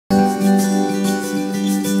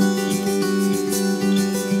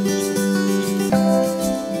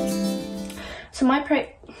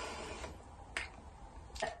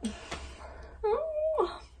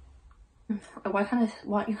why can't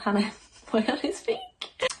I speak?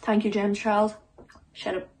 Thank you, James Charles.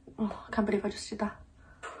 Shut up. Oh, I can't believe I just did that.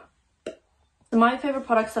 So my favourite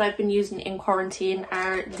products that I've been using in quarantine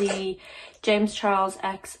are the James Charles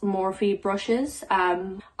X Morphe brushes.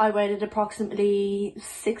 I waited approximately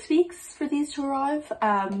 6 weeks for these to arrive.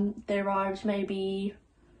 They arrived maybe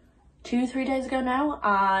 2-3 days ago now,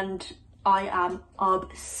 and I am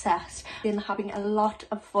obsessed. I've been having a lot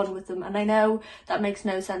of fun with them, and I know that makes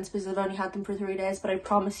no sense because I've only had them for 3 days, but I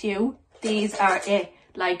promise you, these are it.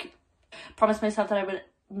 Like, promised myself that I would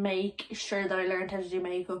make sure that I learned how to do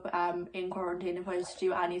makeup in quarantine if I was to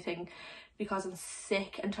do anything, because I'm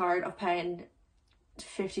sick and tired of paying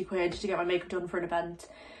 50 quid to get my makeup done for an event.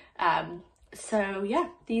 So yeah,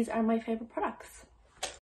 these are my favourite products.